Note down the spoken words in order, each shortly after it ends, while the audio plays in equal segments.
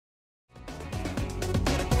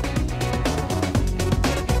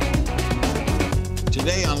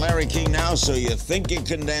Today on Larry King Now, So You Think You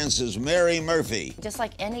Can Dance is Mary Murphy. Just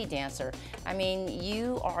like any dancer, I mean,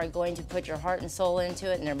 you are going to put your heart and soul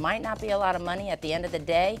into it, and there might not be a lot of money at the end of the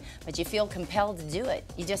day, but you feel compelled to do it.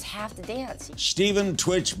 You just have to dance. Stephen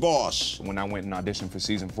Twitch Boss. When I went and auditioned for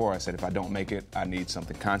season 4, I said if I don't make it, I need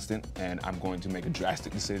something constant, and I'm going to make a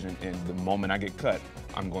drastic decision. And the moment I get cut,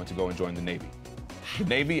 I'm going to go and join the Navy. The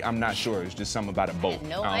Navy, I'm not sure. It's just something about a boat.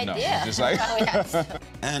 No I don't idea. know. It's just like... Oh, yes.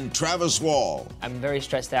 And Travis Wall. I'm very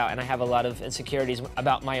stressed out, and I have a lot of insecurities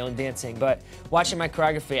about my own dancing. But watching my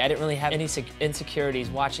choreography, I didn't really have any insecurities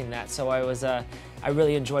watching that. So I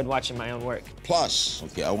really enjoyed watching my own work. Plus,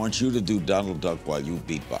 okay, I want you to do Donald Duck while you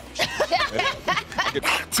beatbox.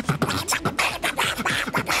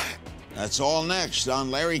 That's all next on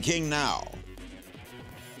Larry King Now.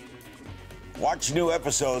 Watch new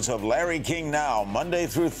episodes of Larry King Now Monday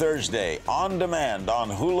through Thursday on demand on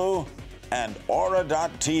Hulu and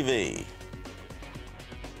Aura.tv.